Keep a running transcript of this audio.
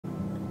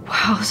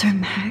Wowzer,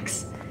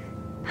 Max.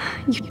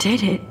 You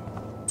did it.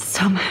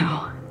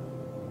 Somehow.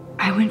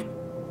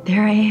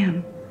 There I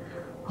am,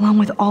 along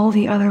with all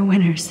the other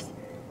winners.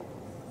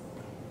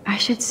 I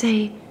should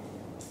say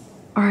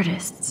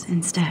artists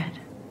instead.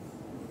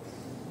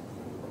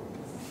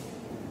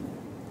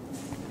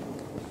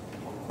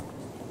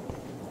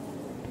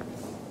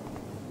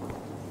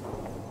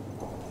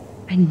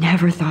 I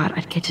never thought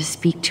I'd get to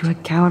speak to a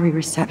gallery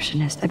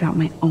receptionist about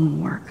my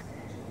own work.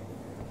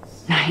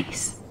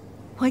 Nice.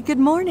 Why, good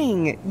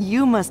morning.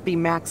 You must be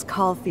Max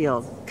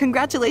Caulfield.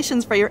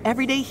 Congratulations for your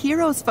Everyday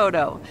Heroes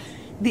photo.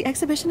 The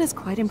exhibition is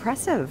quite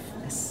impressive,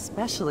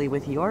 especially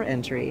with your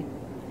entry.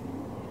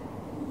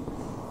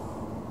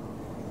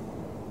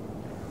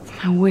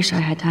 I wish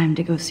I had time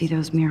to go see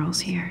those murals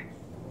here.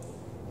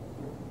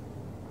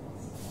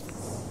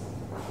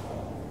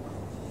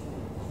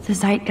 The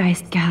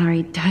Zeitgeist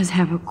Gallery does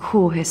have a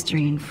cool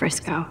history in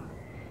Frisco.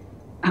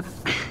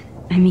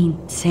 I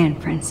mean, San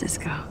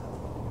Francisco.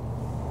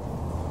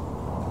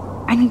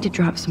 I need to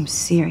drop some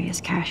serious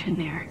cash in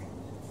there.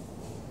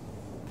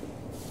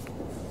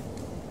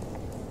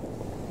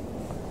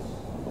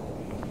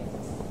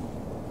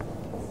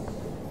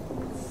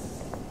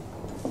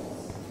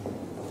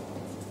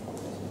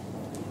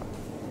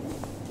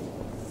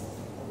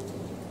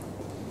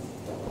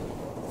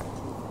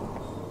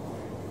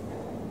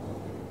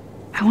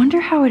 I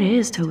wonder how it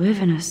is to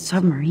live in a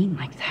submarine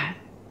like that.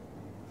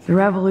 The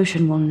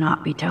revolution will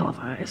not be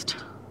televised.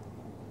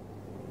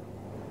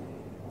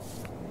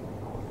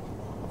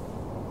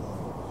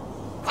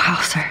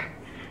 Wowzer.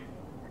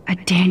 A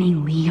Danny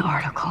Lee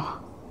article.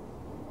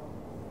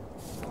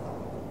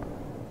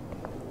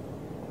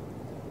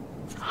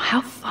 How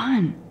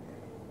fun.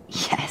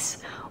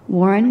 Yes,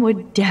 Warren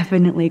would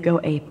definitely go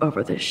ape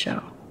over this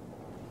show.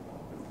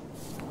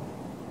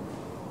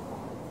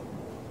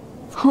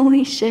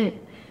 Holy shit.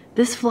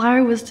 This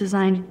flyer was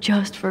designed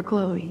just for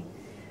Chloe.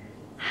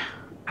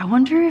 I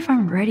wonder if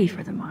I'm ready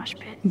for the mosh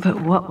pit. But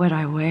what would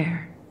I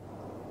wear?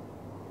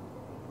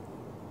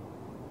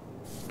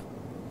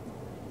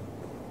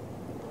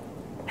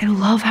 I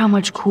love how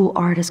much cool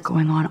art is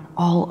going on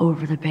all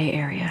over the Bay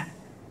Area.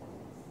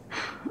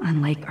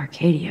 Unlike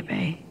Arcadia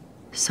Bay,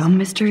 some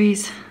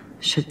mysteries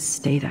should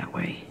stay that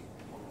way.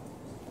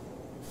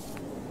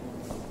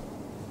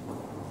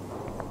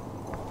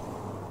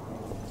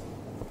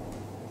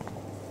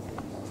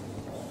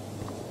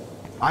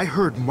 I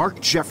heard Mark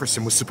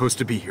Jefferson was supposed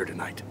to be here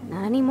tonight.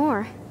 Not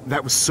anymore.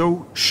 That was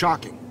so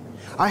shocking.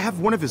 I have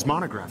one of his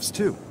monographs,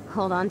 too.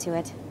 Hold on to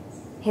it.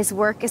 His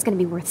work is gonna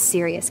be worth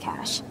serious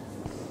cash.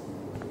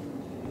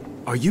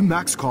 Are you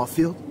Max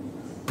Caulfield?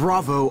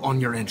 Bravo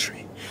on your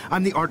entry.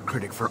 I'm the art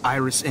critic for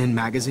Iris N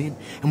magazine,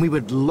 and we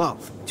would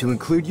love to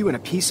include you in a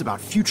piece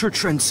about future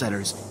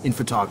trendsetters in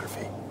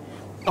photography.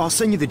 I'll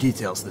send you the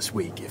details this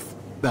week, if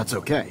that's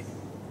okay.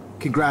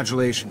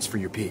 Congratulations for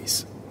your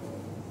piece.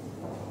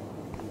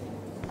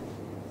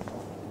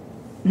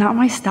 Not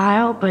my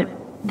style, but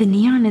the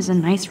neon is a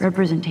nice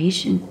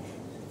representation.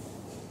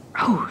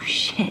 Oh,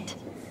 shit.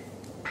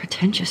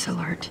 Pretentious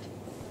alert.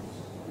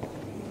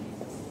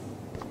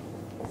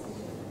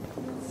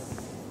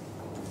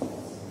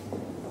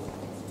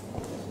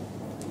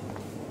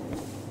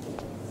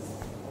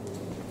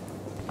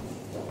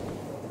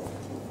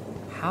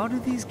 How do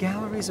these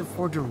galleries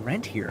afford to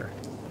rent here?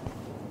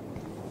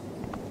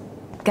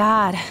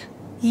 God,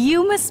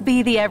 you must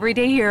be the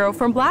everyday hero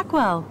from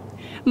Blackwell.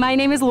 My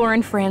name is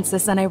Lauren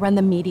Francis, and I run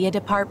the media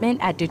department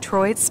at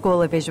Detroit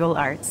School of Visual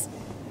Arts.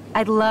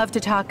 I'd love to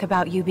talk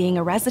about you being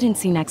a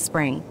residency next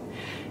spring.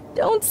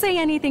 Don't say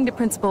anything to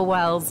Principal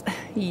Wells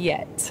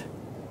yet.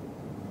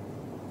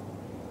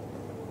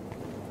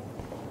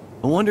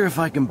 I wonder if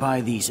I can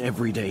buy these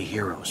Everyday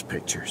Heroes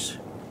pictures.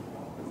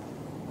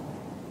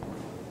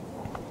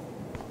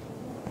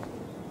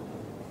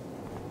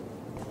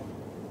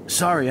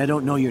 Sorry, I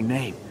don't know your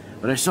name,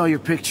 but I saw your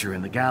picture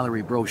in the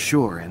gallery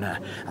brochure, and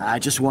I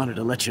just wanted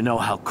to let you know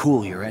how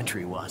cool your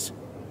entry was.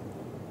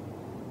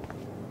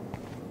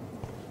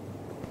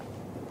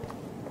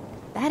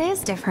 That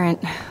is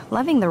different.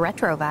 Loving the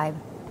retro vibe.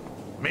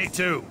 Me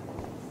too.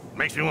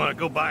 Makes me want to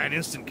go buy an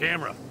instant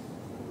camera.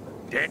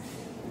 Dick.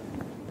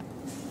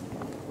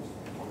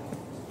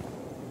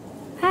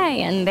 Hi,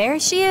 and there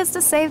she is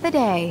to save the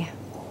day.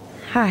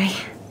 Hi.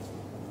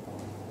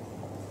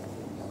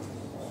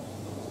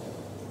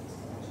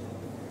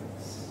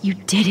 You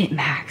did it,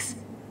 Max.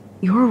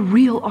 You're a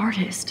real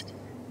artist.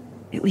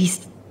 At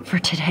least for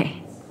today.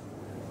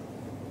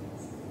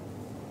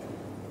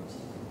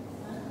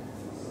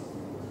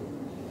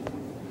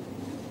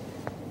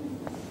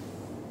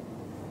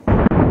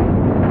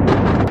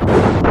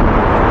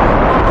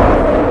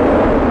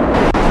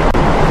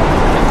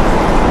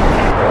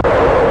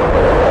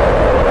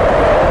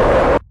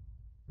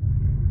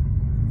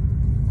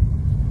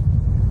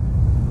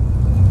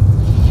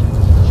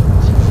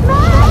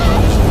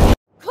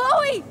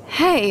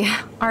 Hey,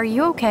 are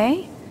you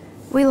okay?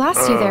 We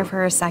lost you there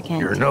for a second.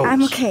 Your nose.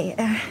 I'm okay.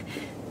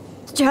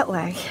 Jet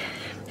lag.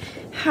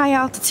 High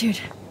altitude.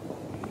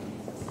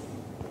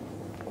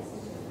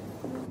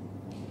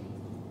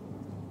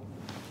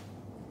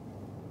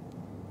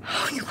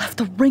 You left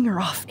the ringer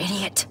off,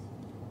 idiot.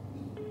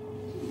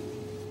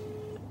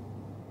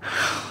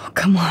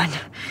 Come on.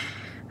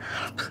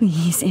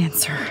 Please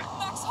answer.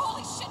 Max,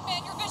 holy shit,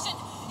 man, your vision.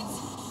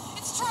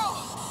 It's true.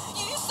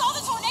 You saw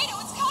the tornado.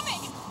 It's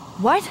coming.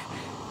 What?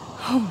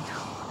 Oh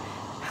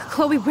no.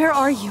 Chloe, where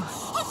are you?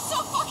 I'm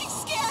so fucking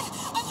scared.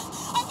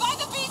 I'm by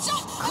the beach.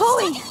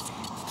 Chloe!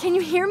 Can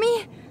you hear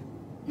me?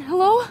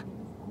 Hello?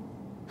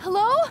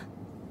 Hello?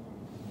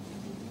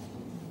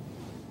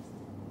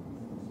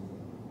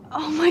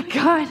 Oh my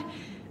god.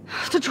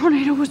 The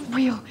tornado was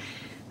real.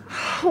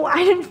 Oh,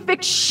 I didn't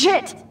fix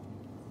shit.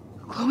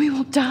 Chloe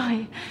will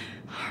die.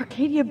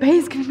 Arcadia Bay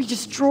is gonna be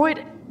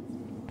destroyed.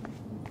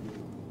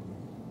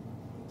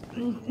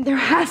 There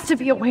has to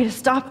be a way to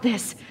stop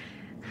this.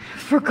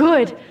 For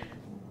good.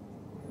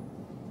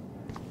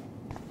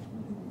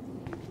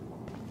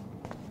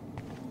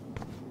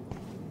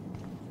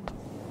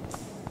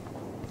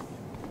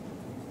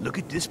 Look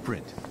at this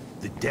print.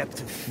 The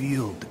depth of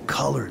field, the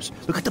colors.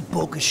 Look at the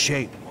bokeh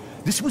shape.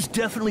 This was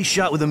definitely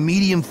shot with a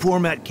medium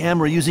format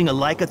camera using a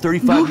Leica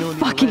 35mm No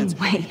fucking lens.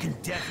 way.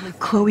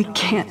 Chloe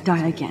can't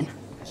die again.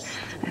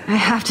 I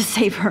have to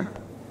save her.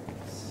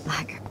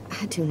 Like,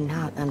 I do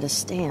not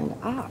understand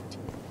art.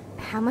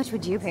 How much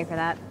would you pay for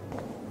that?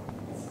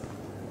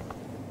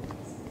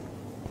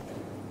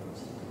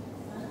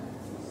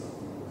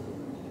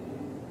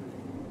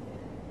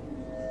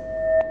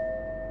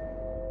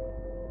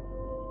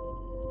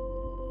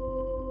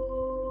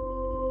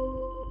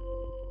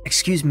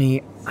 Excuse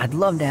me, I'd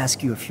love to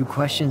ask you a few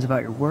questions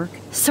about your work.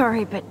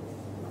 Sorry, but...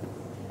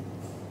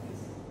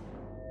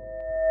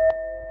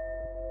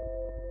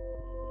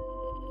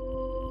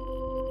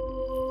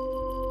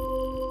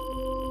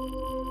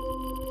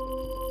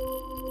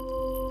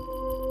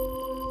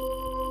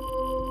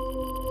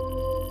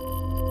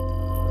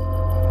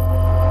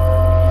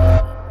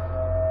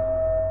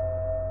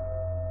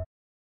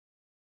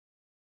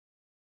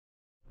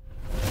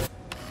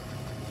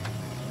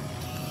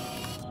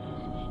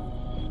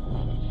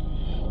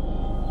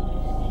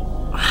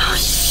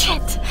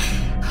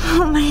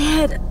 Oh, my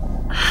head.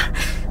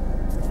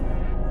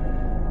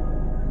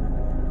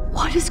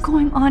 What is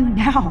going on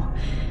now?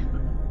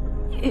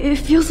 It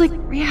feels like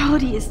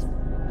reality is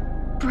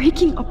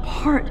breaking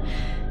apart.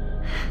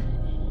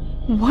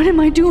 What am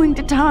I doing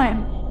to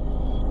time?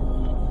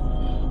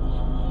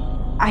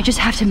 I just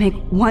have to make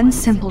one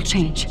simple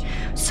change,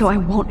 so I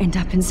won't end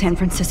up in San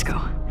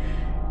Francisco.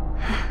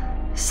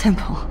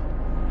 Simple.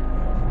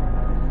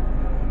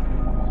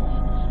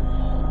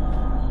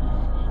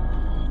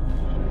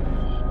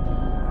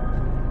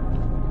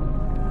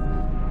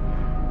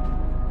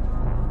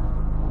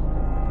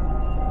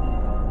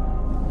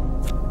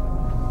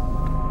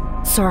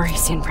 Sorry,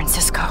 San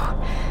Francisco.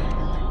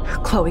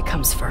 Chloe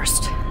comes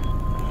first.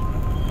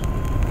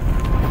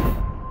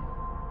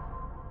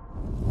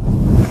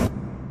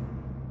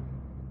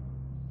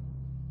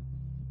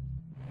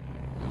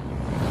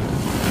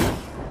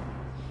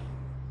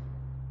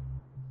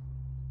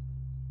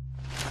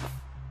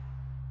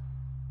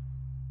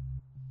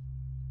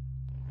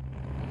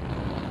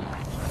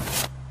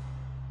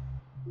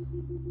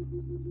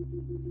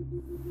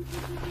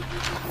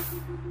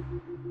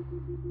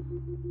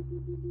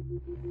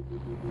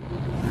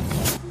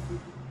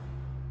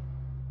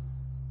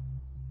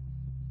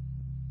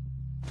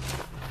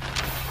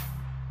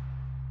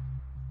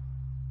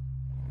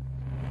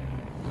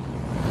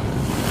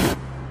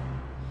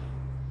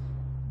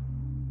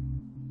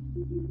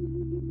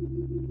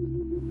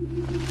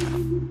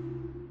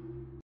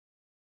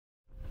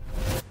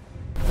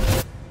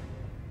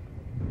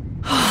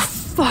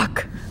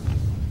 Fuck.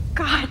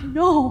 God,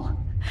 no.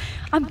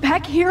 I'm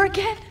back here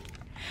again?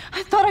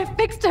 I thought I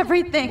fixed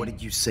everything. What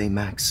did you say,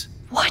 Max?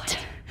 What?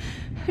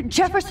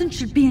 Jefferson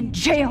should be in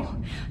jail,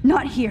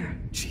 not here.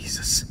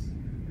 Jesus.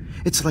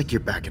 It's like you're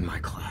back in my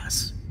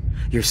class.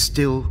 You're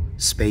still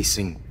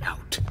spacing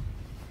out.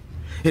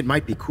 It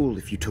might be cool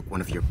if you took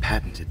one of your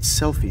patented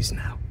selfies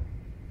now.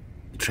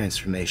 The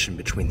transformation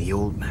between the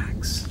old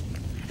Max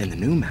and the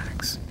new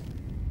Max.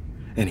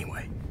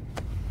 Anyway,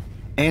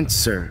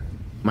 answer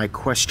my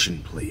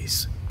question,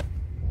 please.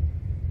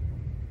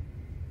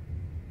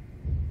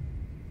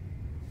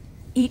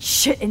 Eat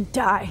shit and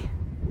die.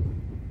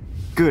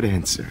 Good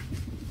answer.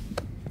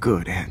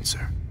 Good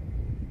answer.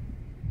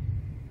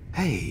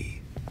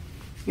 Hey,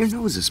 your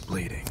nose is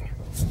bleeding.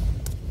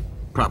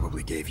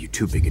 Probably gave you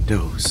too big a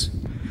dose.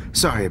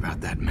 Sorry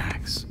about that,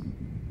 Max.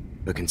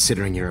 But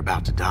considering you're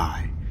about to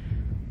die,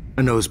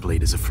 a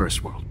nosebleed is a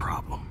first world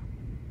problem.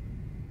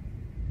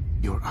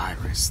 Your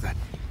iris, that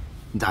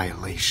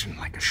dilation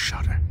like a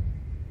shutter.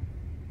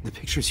 The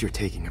pictures you're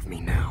taking of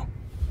me now.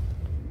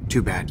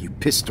 Too bad you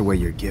pissed away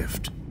your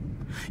gift.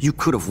 You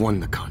could have won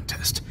the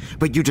contest,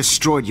 but you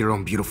destroyed your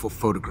own beautiful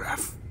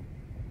photograph.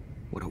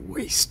 What a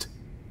waste.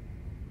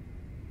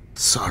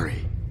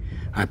 Sorry,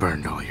 I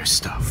burned all your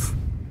stuff.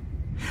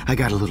 I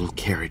got a little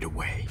carried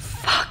away.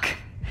 Fuck.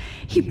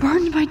 He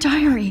burned my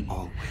diary.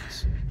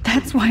 Always.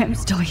 That's why I'm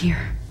still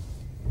here.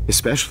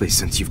 Especially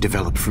since you've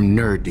developed from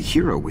nerd to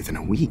hero within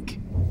a week.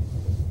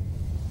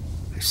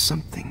 There's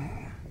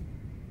something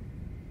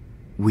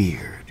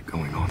weird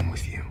going on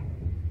with you.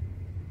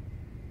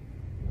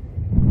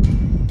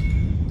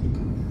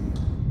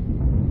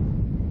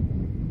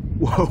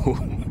 Whoa!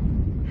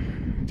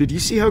 Did you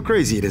see how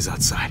crazy it is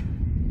outside?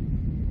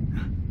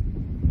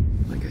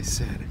 Like I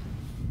said,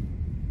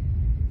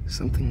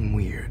 something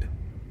weird.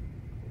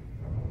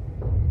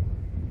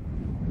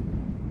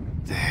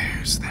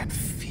 There's that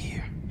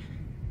fear.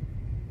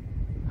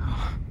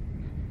 Oh,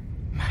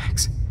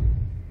 Max,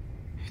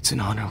 it's an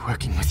honor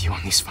working with you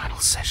on these final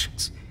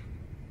sessions.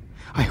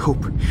 I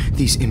hope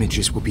these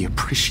images will be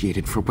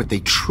appreciated for what they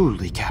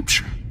truly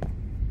capture.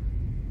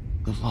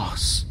 The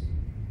loss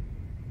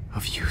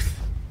of youth.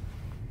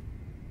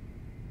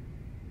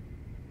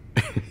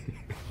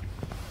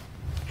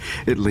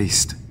 At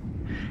least,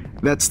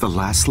 that's the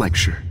last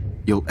lecture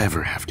you'll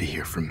ever have to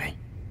hear from me.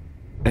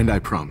 And I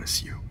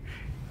promise you,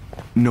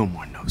 no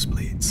more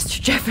nosebleeds. Mr.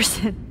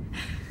 Jefferson,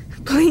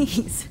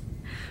 please,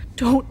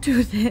 don't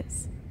do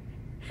this.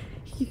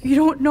 You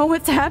don't know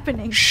what's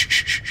happening. Shh,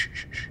 shh, shh,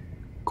 shh, shh.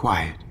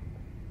 Quiet.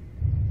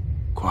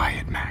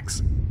 Quiet,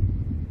 Max.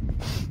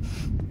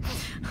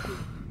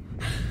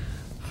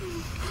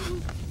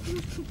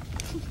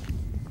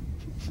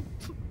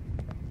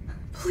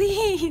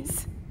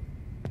 Please,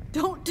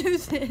 don't do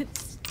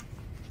this.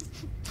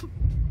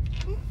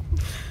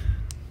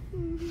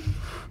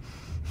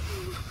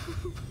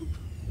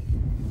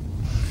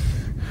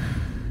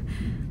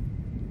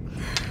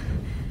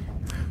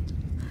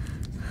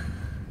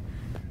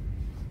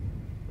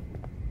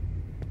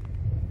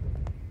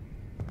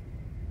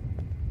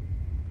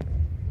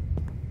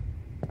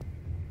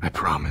 I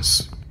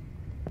promise,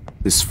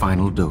 this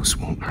final dose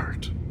won't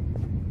hurt.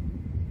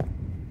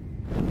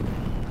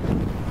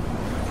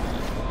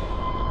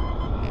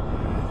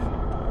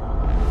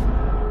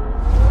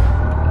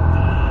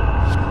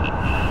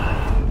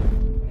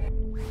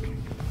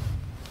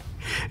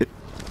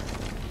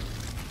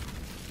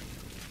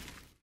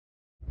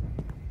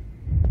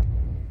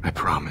 I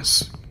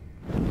promise,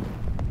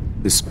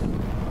 this...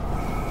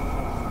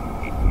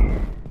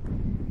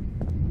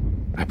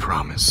 I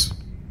promise,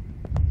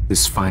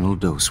 this final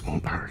dose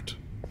won't hurt.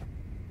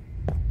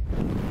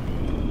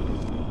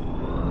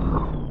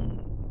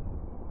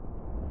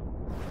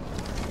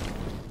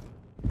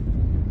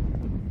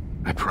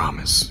 I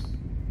promise,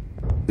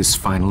 this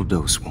final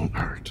dose won't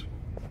hurt.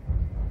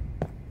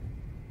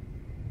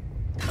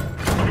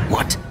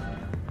 What?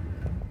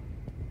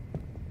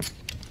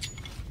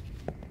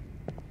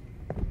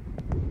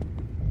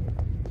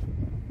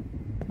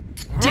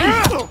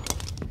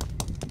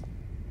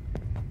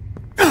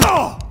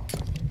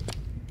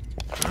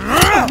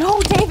 No,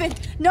 David,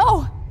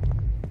 no!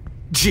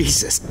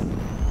 Jesus!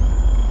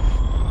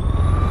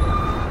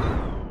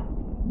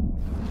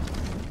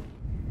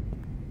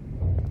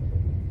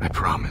 I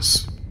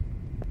promise,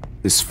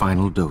 this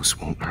final dose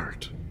won't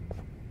hurt.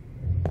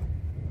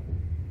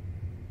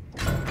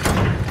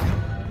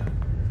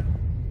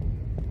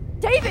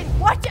 David,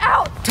 watch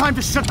out! Time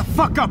to shut the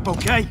fuck up,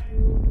 okay?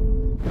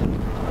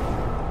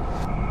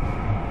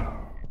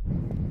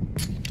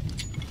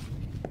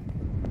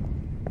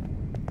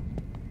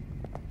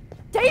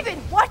 David,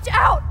 watch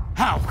out!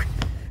 How?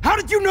 How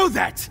did you know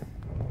that?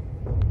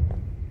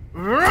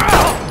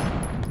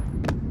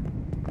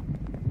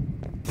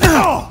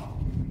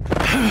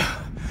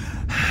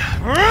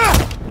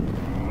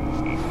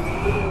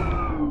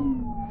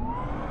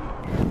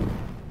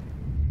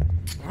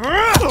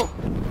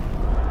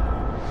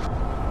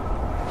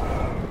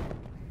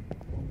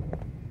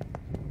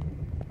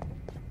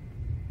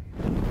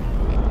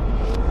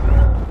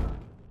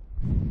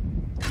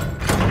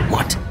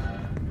 What?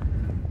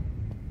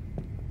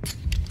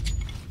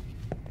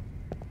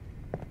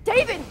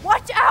 David,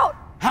 watch out!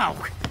 How?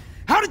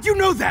 How did you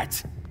know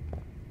that?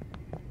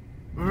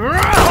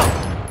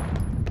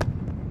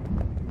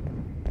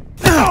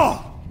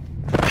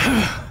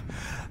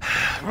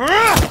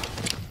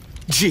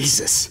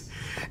 Jesus.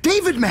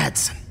 David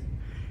Madsen.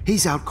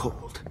 He's out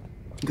cold.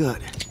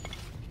 Good.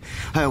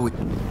 I would...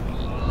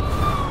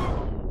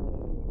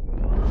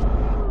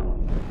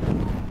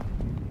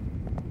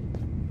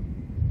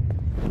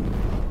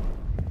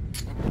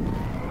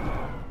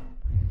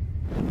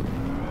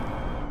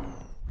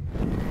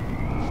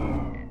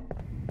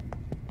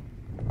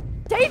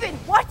 David,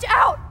 watch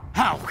out!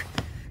 How?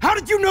 How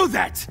did you know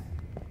that?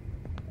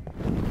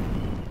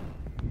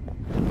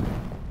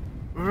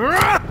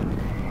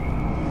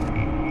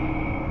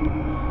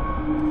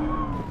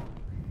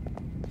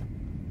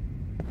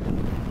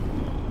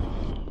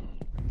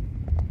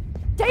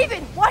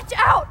 David, watch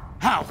out!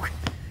 How?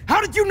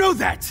 How did you know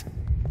that?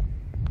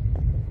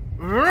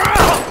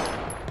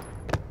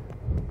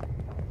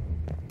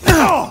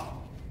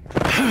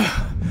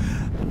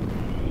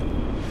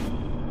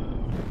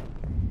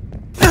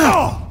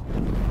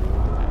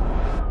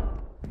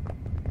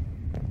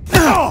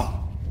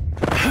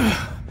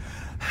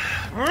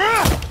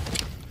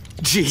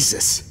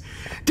 Jesus.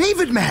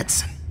 David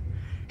Madsen.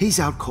 He's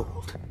out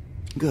cold.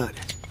 Good.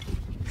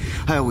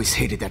 I always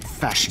hated that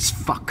fascist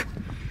fuck.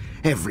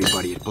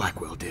 Everybody at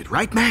Blackwell did,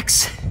 right,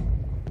 Max?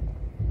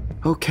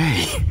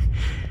 Okay.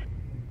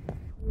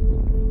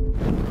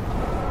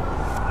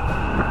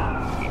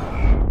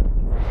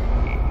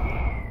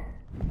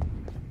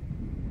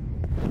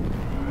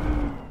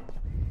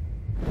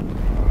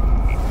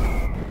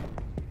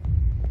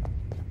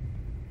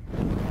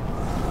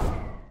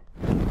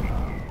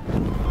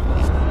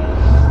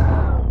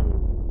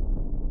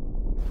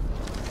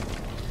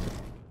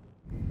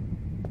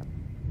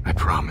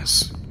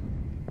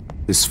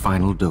 This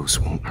final dose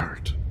won't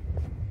hurt.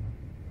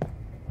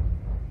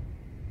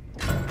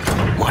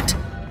 What?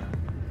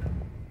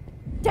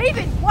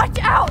 David, watch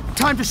out!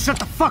 Time to shut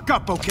the fuck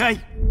up,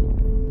 okay?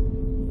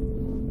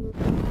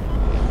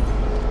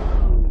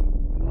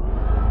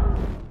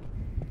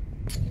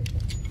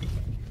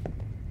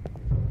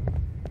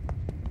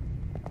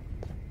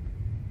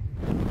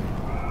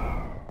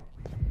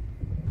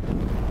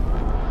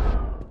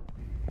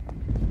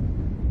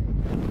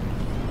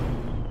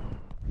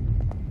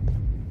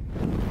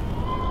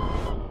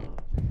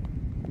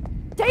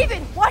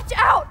 David, watch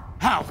out!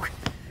 How?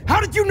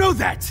 How did you know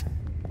that?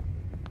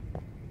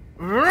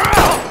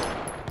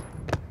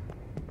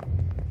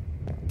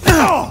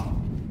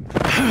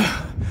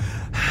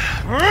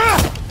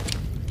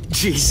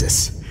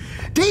 Jesus.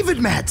 David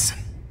Madsen.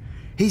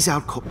 He's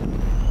out cold.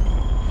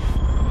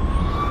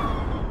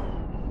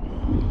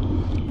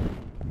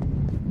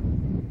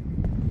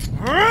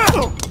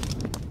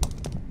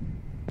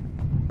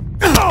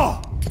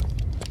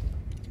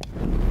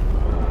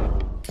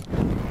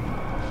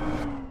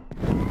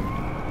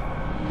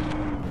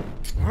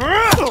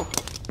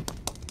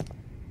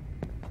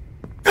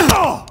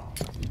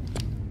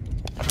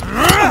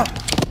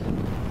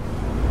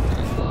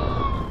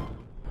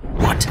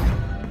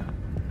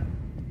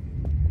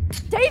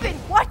 David,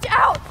 watch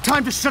out!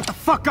 Time to shut the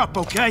fuck up,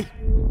 okay?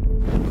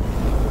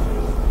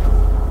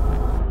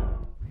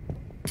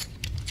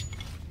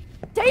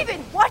 David,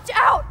 watch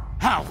out!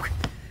 How?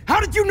 How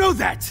did you know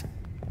that?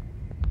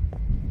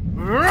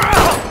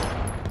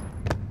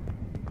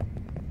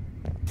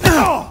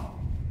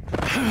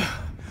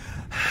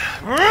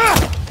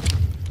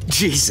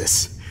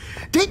 Jesus.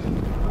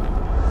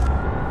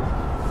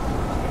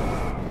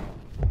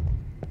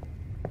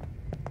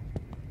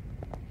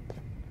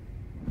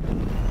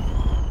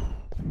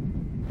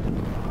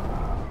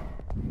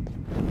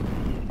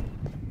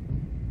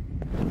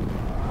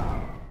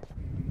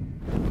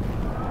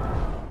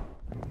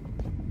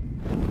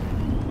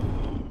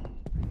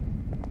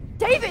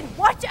 David,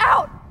 watch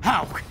out!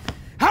 How?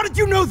 How did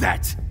you know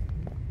that?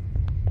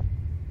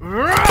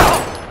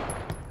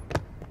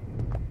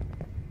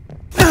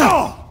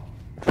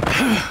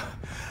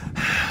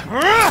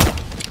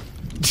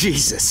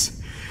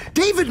 Jesus.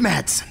 David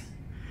Madsen.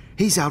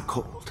 He's out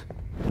cold.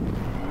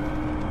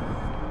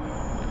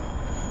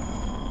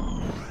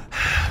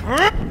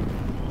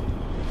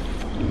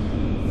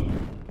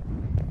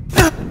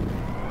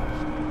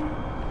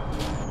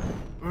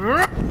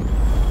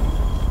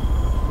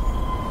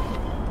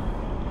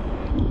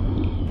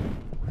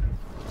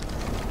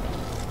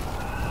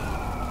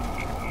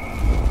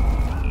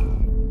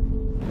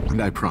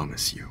 And I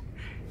promise you,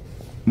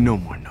 no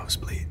more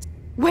nosebleeds.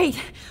 Wait,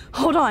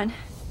 hold on.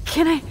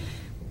 Can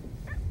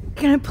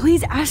I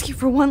please ask you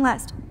for one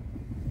last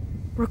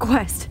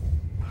request?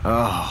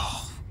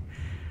 Oh,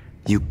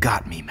 you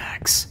got me,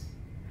 Max.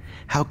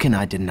 How can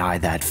I deny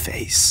that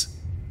face?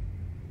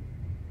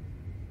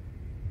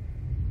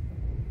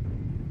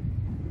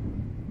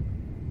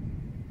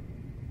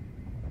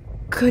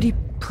 Could you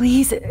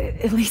please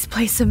at least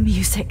play some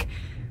music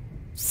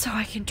so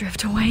I can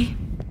drift away?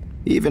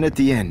 Even at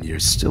the end, you're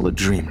still a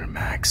dreamer,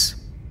 Max.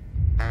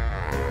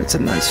 It's a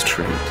nice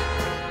trait.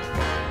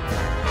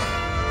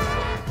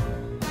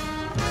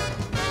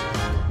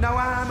 Now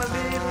I'm a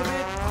little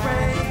bit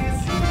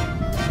crazy,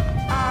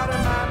 out of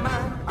my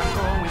mind. I'm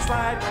going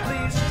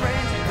slightly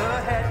strange in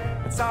the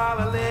head. It's all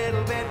a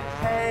little bit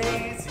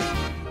hazy,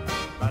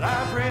 but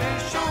I'm pretty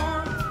sure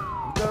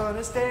I'm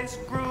gonna stay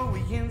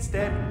screwy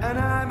instead. And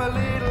I'm a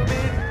little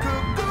bit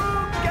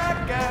cuckoo,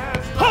 gaga.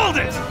 Hold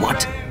it!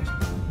 What?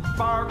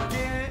 Barking.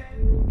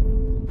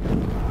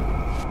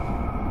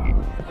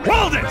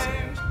 Hold it!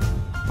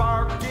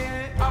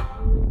 Barking up.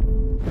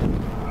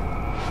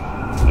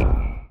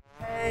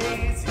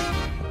 Hazy,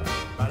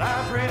 but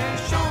I'm pretty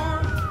sure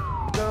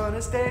I'm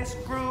gonna stay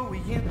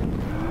screwy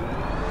in.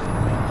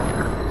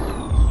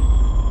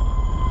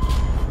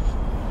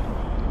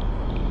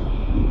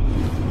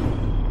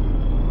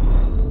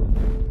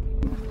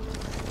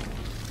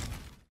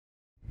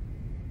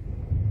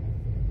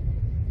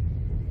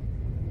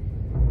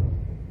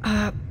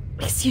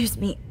 Excuse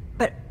me,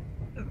 but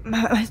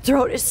my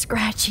throat is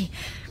scratchy.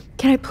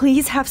 Can I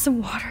please have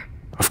some water?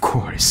 Of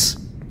course.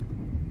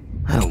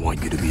 I don't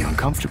want you to be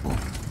uncomfortable.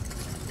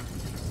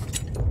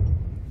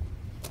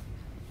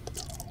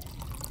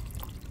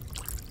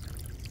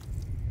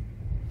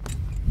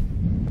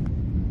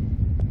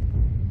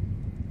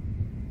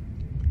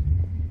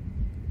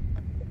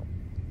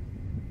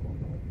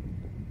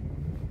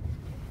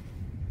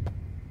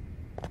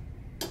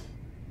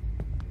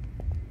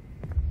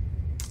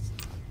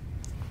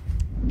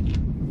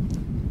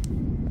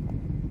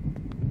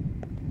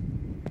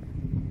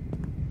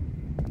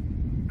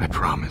 I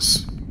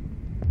promise.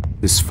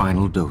 This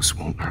final dose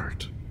won't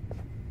hurt.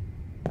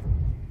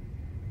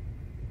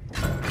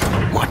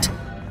 What?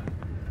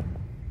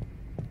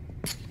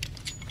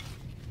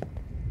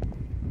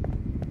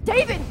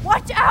 David,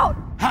 watch out!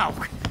 How?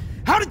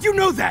 How did you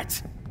know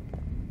that?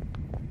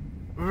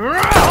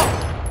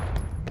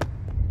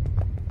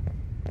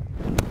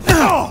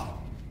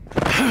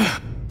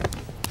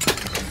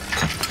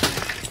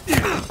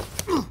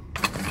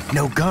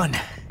 No gun.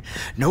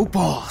 No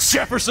balls.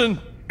 Jefferson,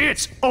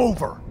 it's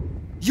over.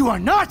 You are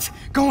not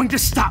going to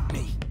stop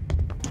me.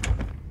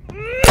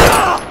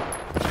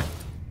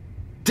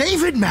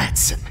 David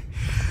Madsen.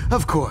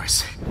 Of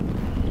course.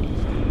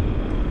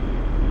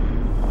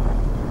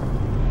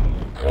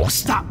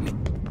 Stop me.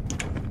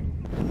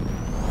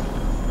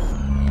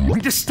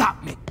 Going to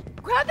stop me.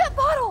 Grab that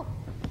bottle!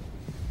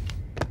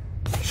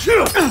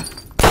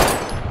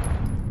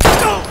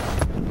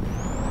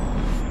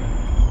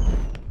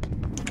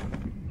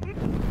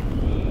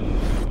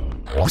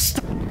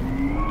 Stop.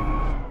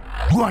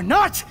 You are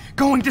not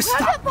going to Grab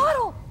stop that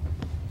bottle!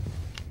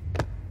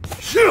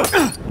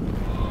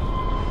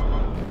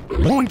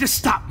 Going to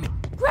stop me.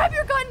 Grab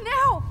your gun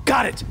now!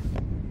 Got it.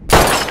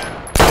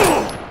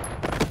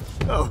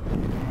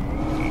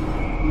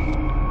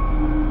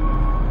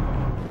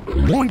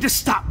 Going to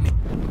stop me.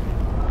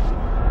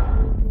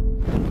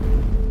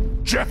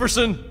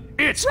 Jefferson,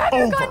 it's Grab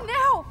over. your gun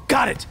now!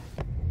 Got it.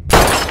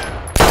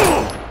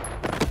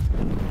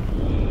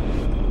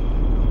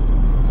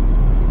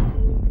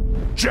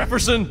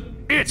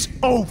 Jefferson, it's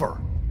over.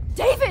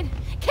 David,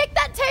 kick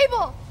that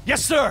table!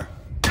 Yes, sir.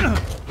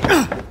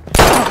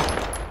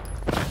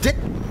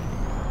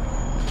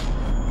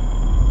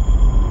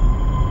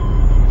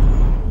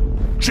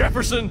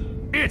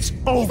 Jefferson, it's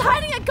over. He's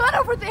hiding a gun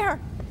over there!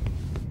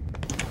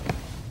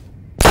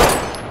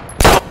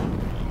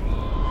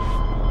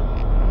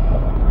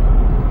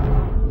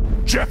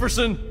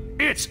 Jefferson,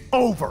 it's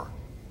over.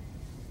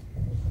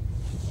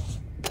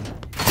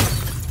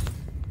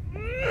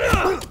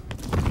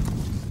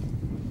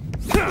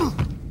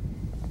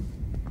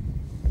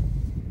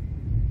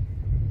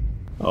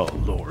 Oh,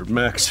 Lord,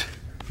 Max.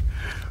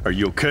 Are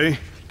you okay?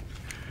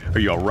 Are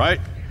you all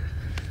right?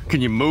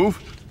 Can you move?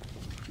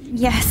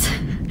 Yes.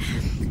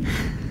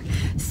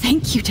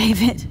 Thank you,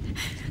 David.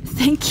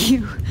 Thank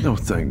you. Don't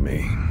thank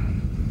me.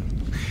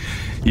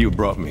 You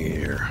brought me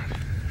here.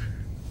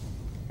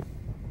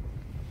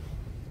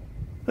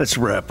 Let's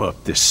wrap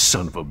up this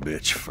son of a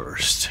bitch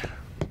first.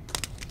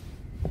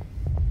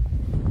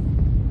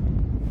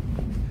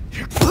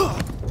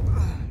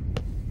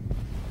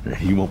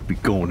 He won't be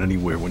going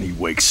anywhere when he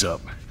wakes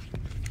up.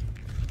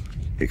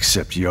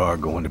 Except you are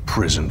going to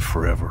prison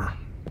forever.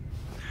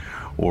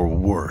 Or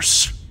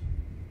worse.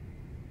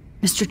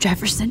 Mr.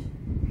 Jefferson,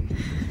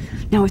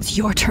 now it's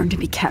your turn to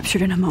be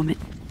captured in a moment.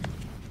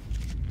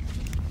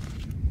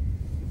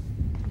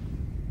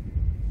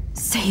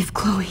 Save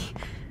Chloe.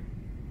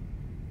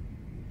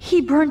 He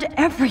burned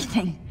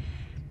everything,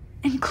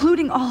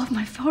 including all of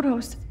my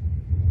photos.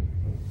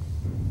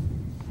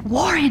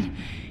 Warren!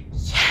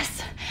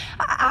 Yes!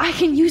 I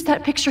can use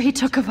that picture he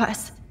took of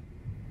us.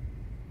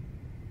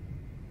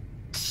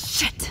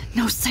 Shit,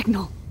 no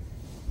signal.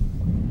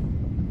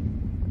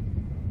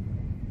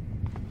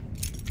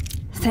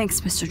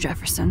 Thanks, Mr.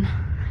 Jefferson,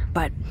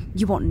 but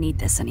you won't need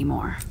this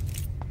anymore.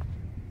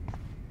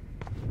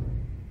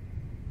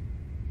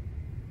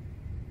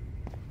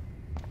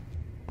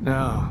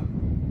 No.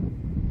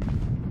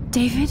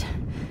 David?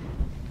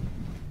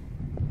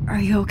 Are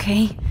you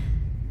okay?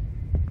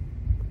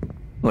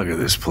 Look at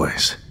this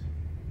place.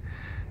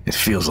 It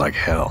feels like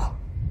hell.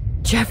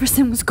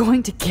 Jefferson was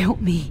going to kill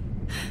me.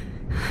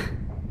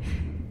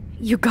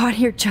 You got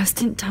here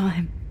just in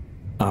time.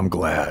 I'm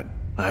glad.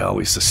 I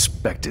always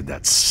suspected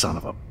that son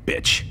of a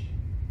bitch.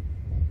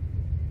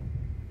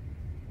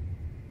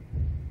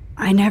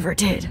 I never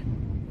did.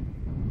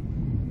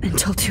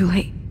 Until too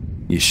late.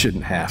 You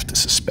shouldn't have to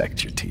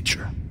suspect your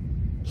teacher.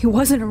 He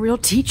wasn't a real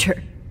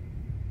teacher.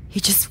 He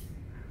just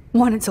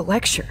wanted to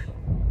lecture.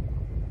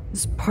 It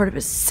was part of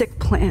his sick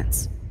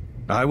plans.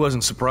 I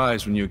wasn't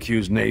surprised when you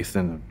accused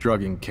Nathan of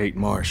drugging Kate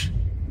Marsh.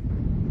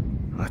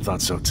 I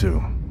thought so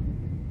too.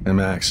 And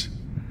Max,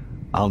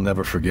 I'll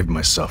never forgive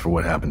myself for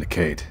what happened to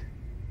Kate.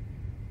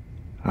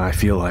 I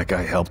feel like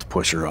I helped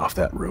push her off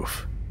that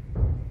roof.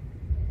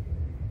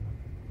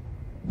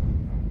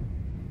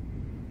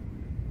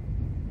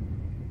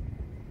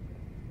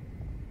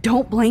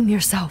 Don't blame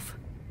yourself.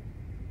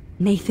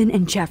 Nathan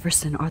and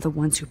Jefferson are the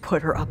ones who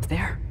put her up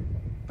there.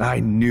 I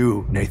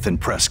knew Nathan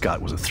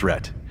Prescott was a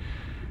threat.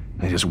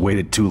 I just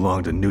waited too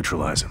long to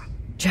neutralize him.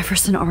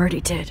 Jefferson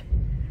already did.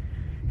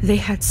 They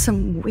had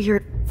some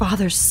weird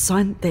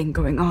father-son thing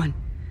going on.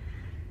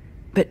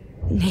 But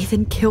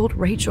Nathan killed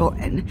Rachel,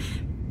 and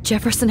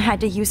Jefferson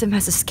had to use him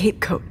as a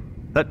scapegoat.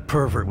 That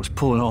pervert was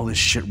pulling all this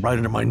shit right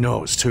under my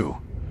nose, too.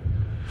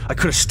 I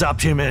could have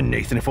stopped him and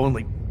Nathan if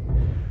only...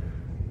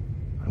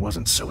 I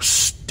wasn't so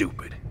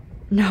stupid.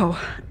 No.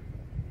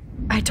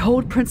 I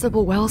told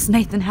Principal Wells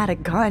Nathan had a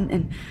gun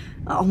and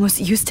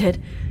almost used it.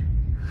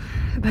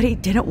 But he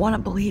didn't want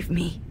to believe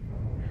me.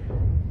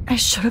 I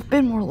should have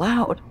been more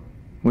loud.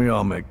 We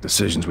all make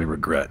decisions we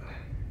regret.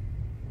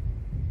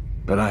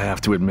 But I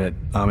have to admit,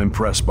 I'm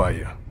impressed by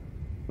you.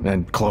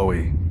 And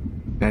Chloe.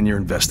 And your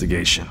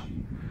investigation.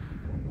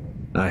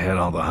 I had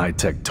all the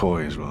high-tech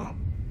toys, well,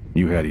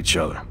 you had each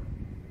other.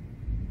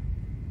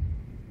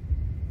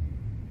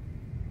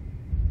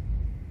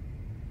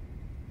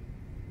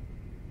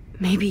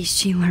 Maybe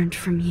she learned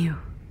from you.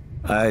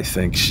 I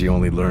think she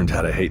only learned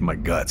how to hate my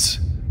guts.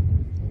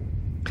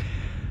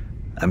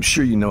 I'm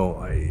sure you know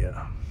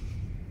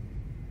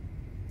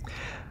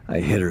I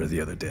hit her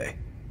the other day.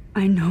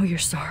 I know you're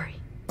sorry.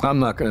 I'm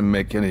not gonna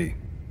make any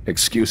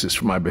excuses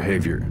for my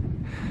behavior.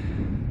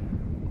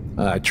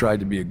 I tried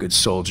to be a good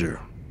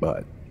soldier,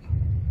 but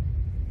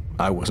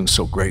I wasn't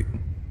so great.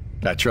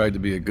 I tried to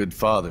be a good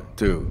father,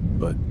 too,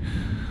 but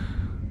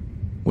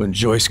when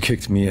Joyce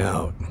kicked me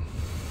out,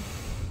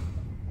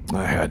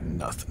 I had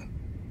nothing.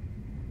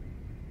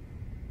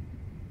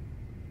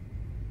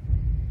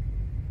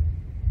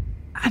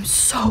 I'm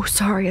so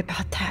sorry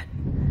about that.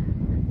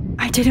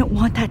 I didn't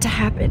want that to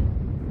happen.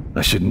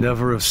 I should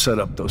never have set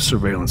up those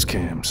surveillance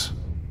cams.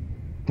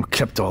 Or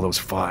kept all those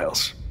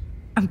files.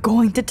 I'm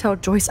going to tell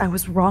Joyce I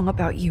was wrong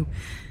about you.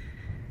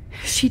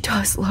 She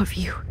does love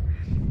you.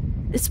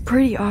 It's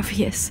pretty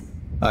obvious.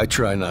 I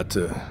try not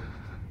to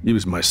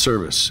use my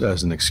service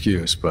as an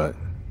excuse, but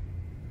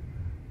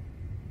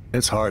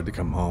it's hard to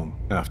come home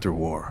after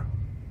war.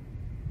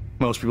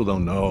 Most people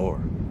don't know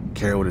or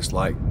care what it's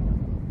like.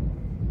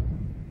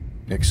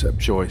 Except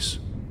Joyce.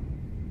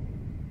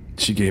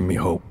 She gave me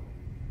hope.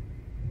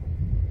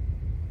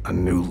 A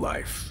new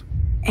life.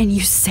 And you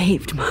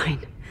saved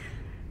mine.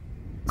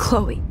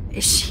 Chloe,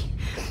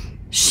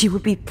 she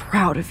would be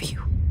proud of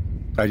you.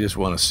 I just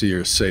want to see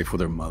her safe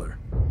with her mother.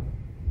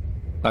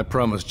 I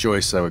promised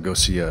Joyce I would go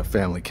see a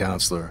family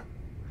counselor.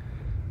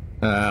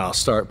 And I'll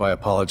start by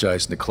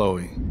apologizing to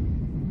Chloe.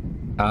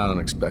 I don't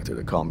expect her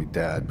to call me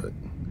Dad, but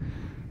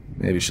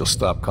maybe she'll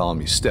stop calling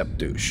me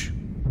step-douche.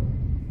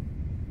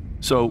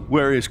 So,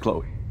 where is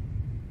Chloe?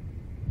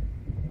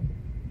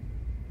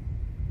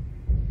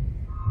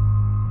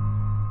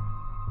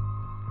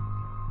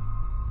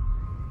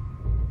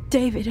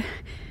 David,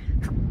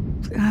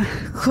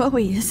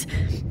 Chloe is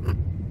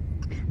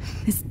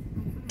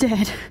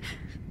dead.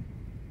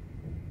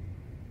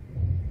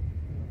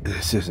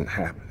 This isn't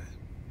happening.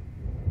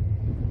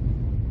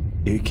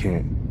 It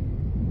can't.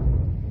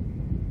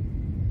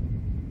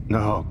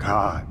 No,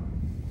 God.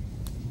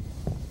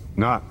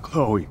 Not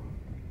Chloe.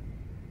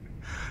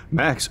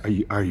 Max,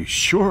 are you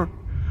sure?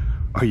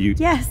 Are you...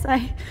 Yes,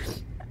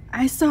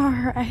 I saw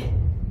her.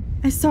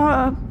 I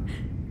saw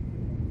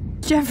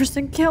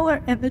Jefferson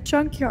Killer in the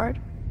junkyard.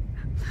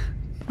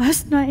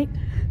 Last night.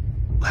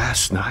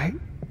 Last night?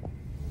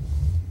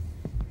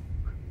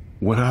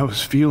 When I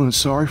was feeling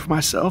sorry for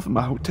myself in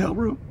my hotel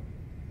room?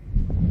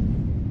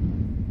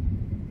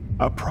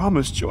 I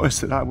promised Joyce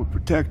that I would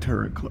protect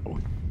her and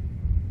Chloe.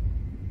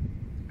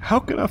 How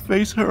can I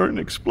face her and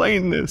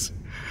explain this?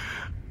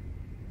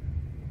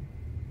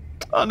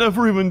 I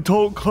never even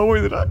told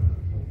Chloe that I...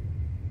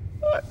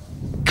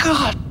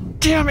 God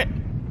damn it!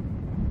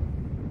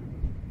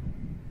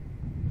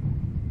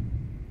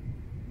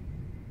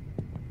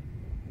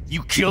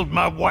 You killed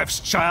my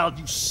wife's child,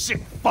 you sick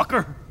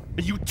fucker!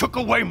 And you took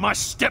away my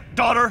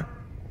stepdaughter?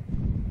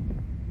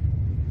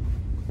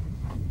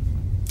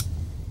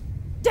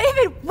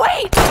 David,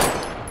 wait!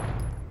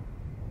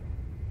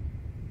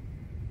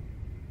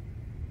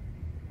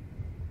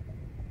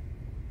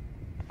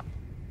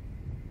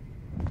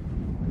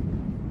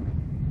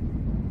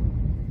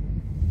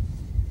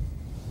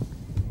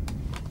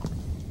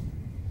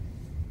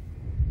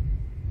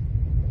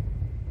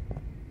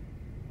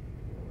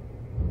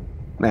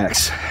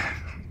 Max,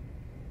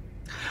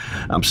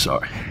 I'm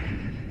sorry.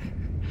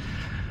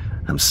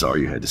 I'm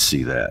sorry you had to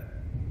see that.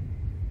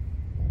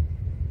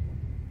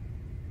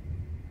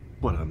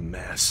 What a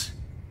mess.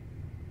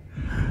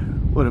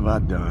 What have I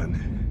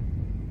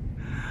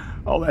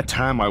done? All that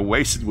time I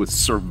wasted with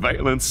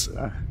surveillance.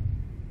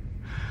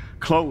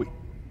 Chloe,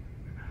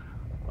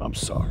 I'm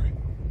sorry.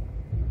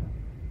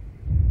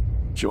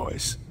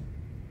 Joyce,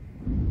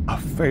 I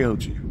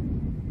failed you.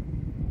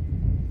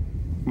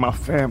 My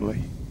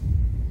family.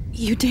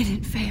 You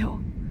didn't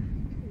fail.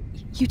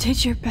 You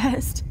did your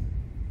best.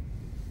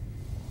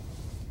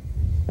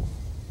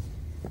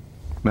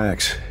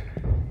 Max,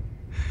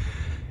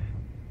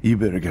 you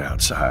better get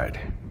outside.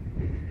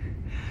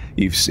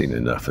 You've seen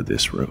enough of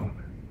this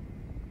room.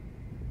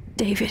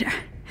 David,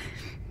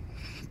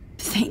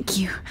 thank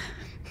you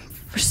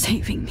for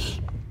saving me.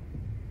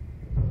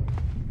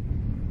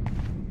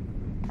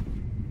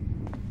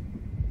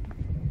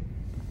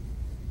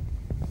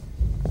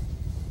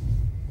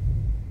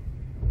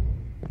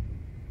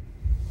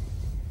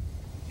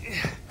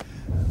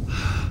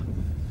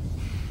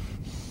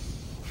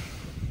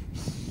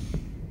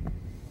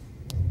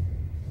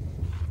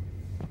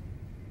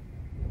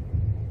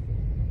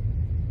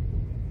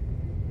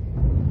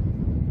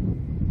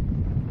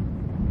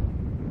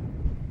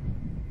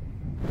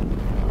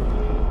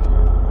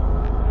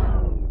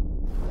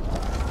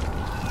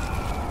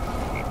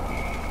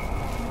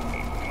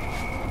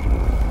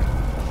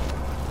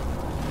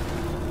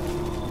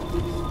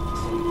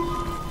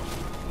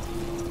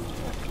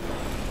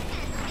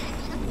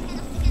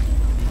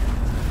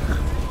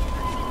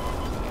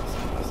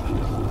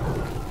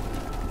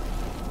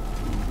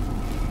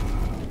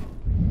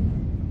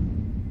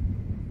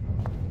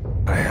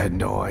 I had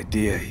no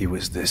idea he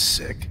was this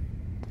sick.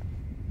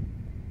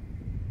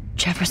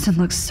 Jefferson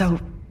looks so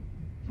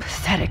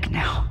pathetic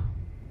now.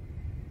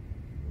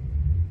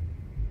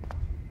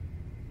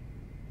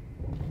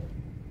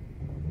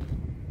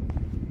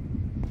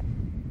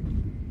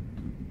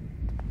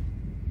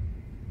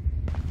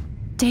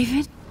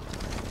 David?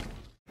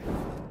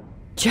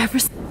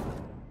 Jefferson?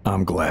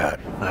 I'm glad.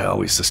 I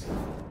always just...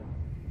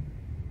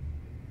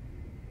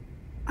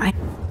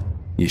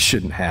 You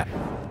shouldn't have.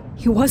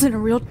 He wasn't a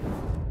real...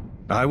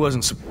 I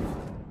wasn't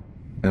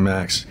And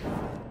Max...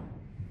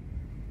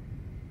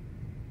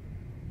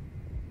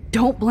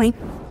 Don't blame...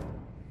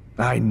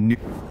 I knew...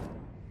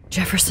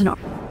 Jefferson...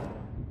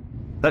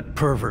 That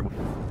pervert...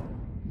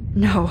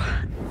 No.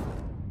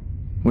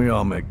 We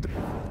all make the...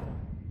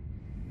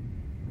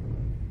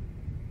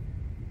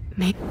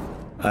 Maybe...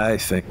 I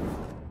think...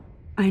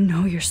 I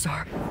know you're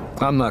sorry.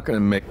 I'm not gonna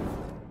make...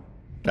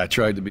 I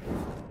tried to be...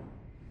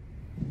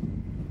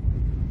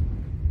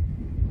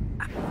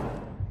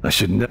 I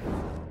should never...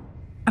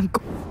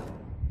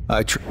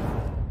 I tr...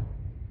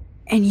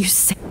 And you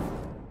say...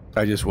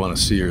 I just want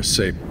to see her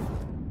safe.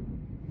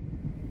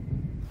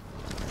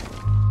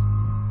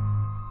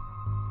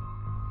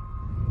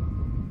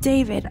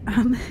 David,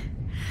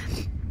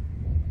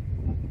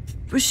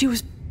 she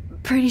was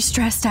pretty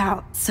stressed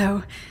out,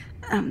 so,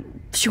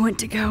 she went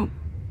to go,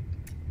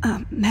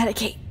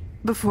 medicate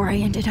before I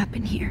ended up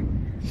in here.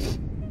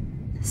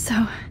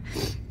 So,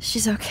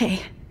 she's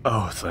okay.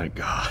 Oh, thank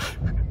God.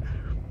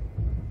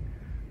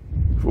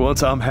 For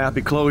once I'm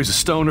happy Chloe's a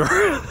stoner.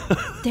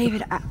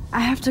 David, I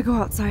have to go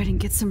outside and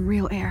get some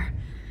real air,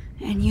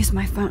 and use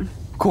my phone.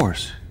 Of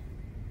course.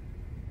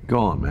 Go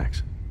on,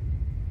 Max.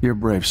 You're a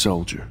brave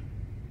soldier.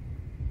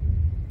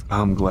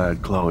 I'm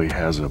glad Chloe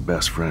has a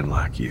best friend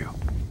like you.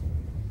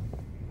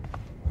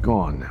 Go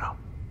on now.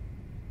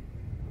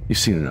 You've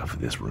seen enough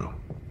of this room.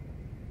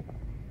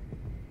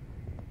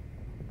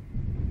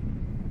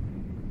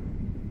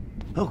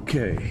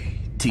 Okay,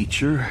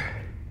 teacher.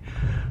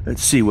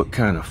 Let's see what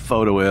kind of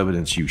photo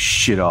evidence you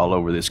shit all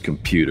over this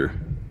computer.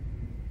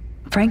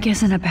 Frank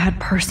isn't a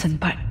bad person,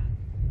 but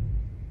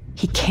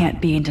he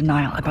can't be in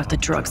denial about the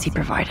drugs he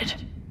provided.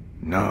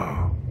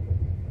 No.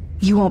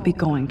 You won't be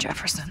going,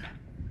 Jefferson,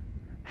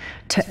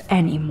 to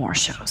any more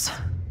shows.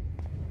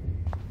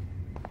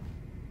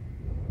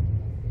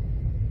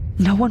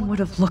 No one would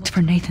have looked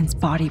for Nathan's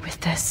body with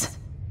this.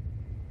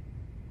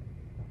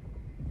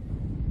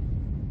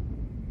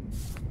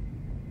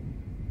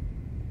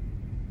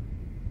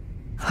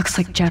 Looks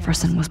like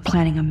Jefferson was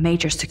planning a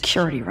major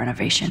security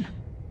renovation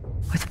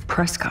with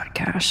Prescott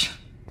cash.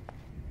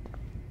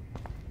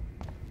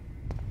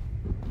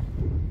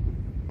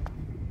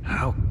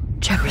 How?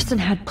 Jefferson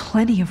had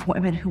plenty of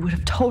women who would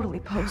have totally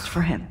posed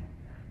for him.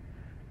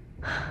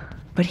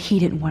 But he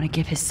didn't want to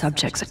give his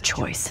subjects a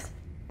choice.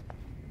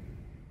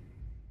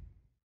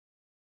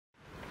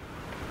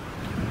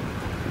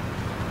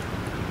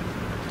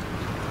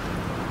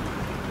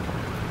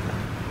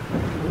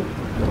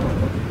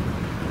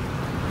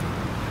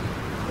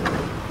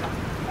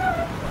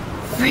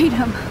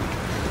 Freedom!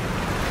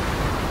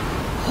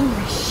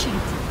 Holy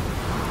shit.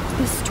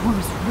 This storm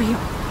is real.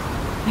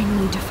 I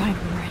need to find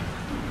Warren.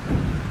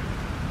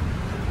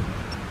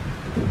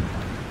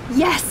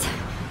 Yes!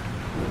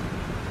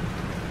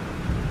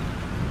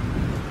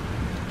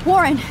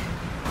 Warren,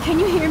 can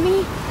you hear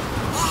me?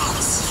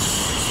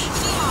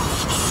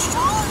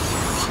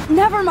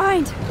 Never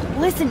mind.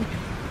 Listen,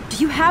 do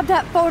you have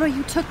that photo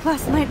you took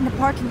last night in the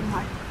parking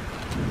lot?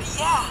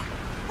 Yeah,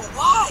 but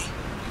why?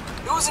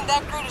 It wasn't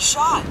that great a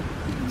shot.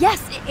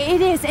 Yes,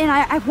 it is, and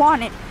I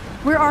want it.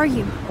 Where are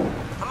you?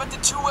 I'm at the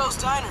Two Whales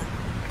Diner.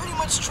 Pretty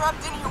much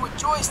trapped in here with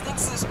Joyce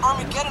thanks to this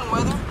Armageddon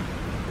weather.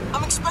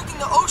 I'm expecting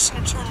the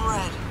ocean to turn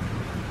red.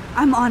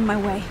 I'm on my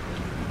way.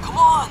 Come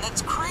on,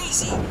 that's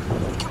crazy.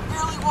 You can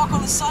barely walk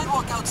on the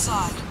sidewalk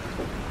outside.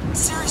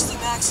 Seriously,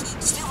 Max,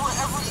 stay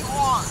wherever you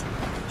are.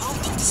 I don't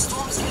think the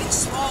storm is getting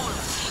smaller.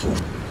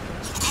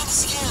 I'm kinda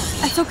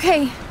scared. That's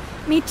okay.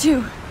 Me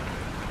too.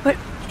 But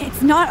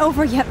it's not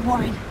over yet,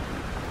 Warren.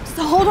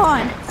 So hold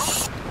on.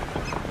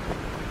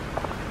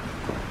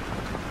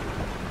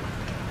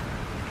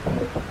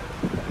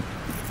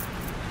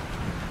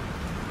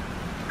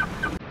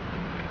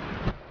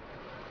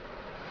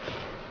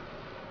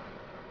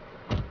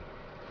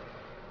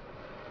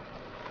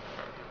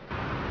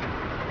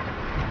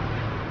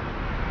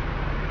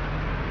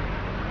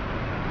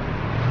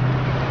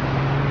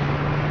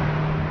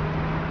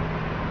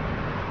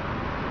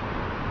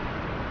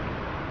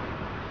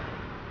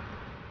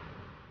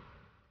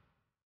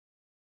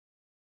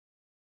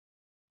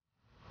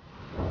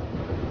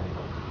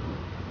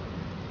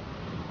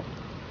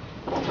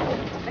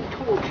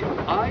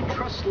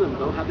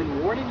 Limbo have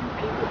been warning you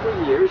people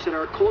for years that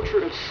our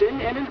culture of sin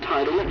and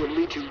entitlement would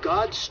lead to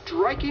God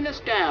striking us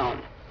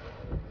down.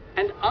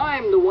 And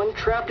I'm the one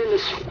trapped in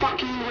this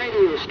fucking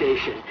radio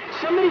station.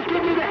 Somebody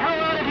get me the hell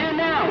out of here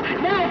now!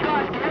 Now,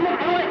 goddammit,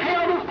 before I pay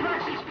all those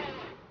taxes!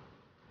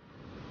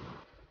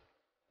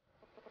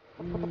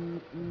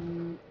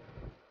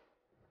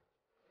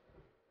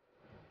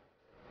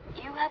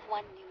 You have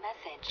one new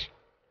message.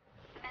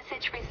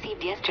 Message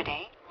received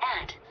yesterday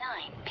at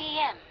 9 p.m.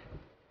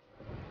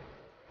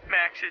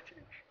 Max,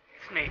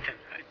 it's Nathan.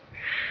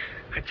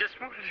 I just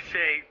wanted to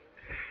say,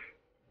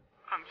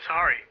 I'm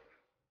sorry.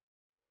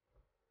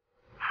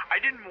 I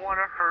didn't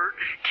want to hurt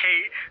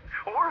Kate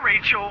or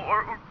Rachel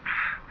or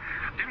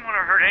I didn't want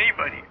to hurt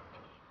anybody.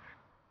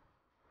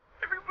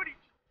 Everybody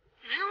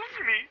used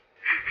me.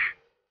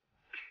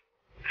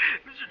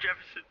 Mr.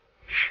 Jefferson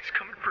is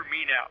coming for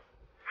me now.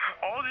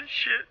 All this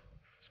shit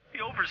will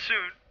be over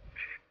soon.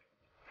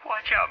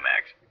 Watch out,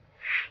 Max.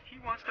 He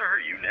wants to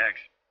hurt you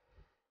next.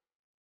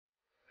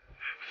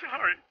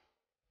 Sorry.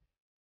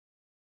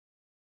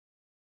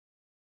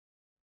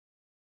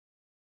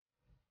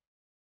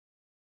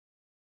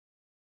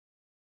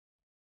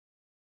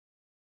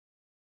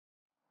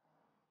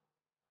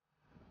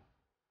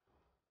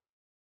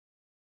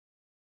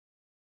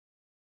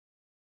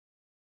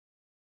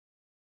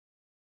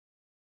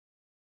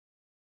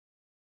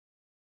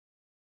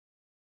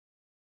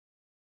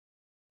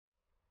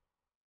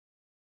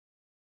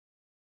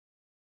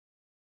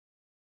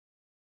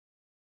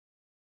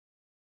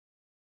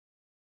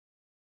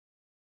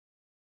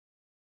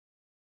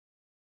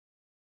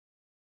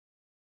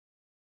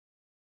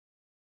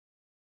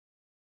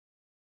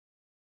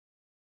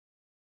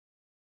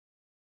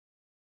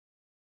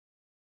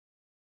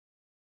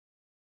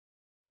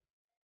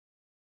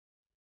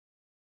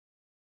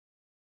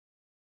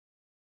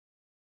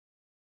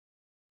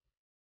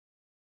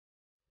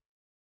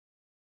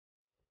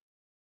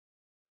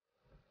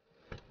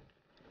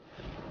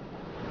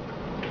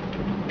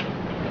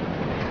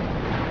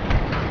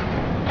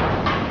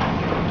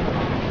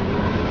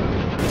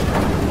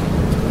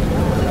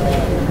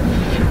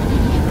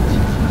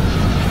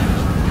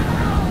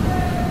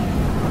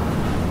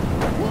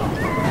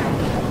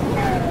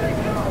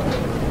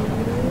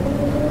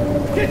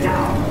 Get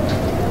down!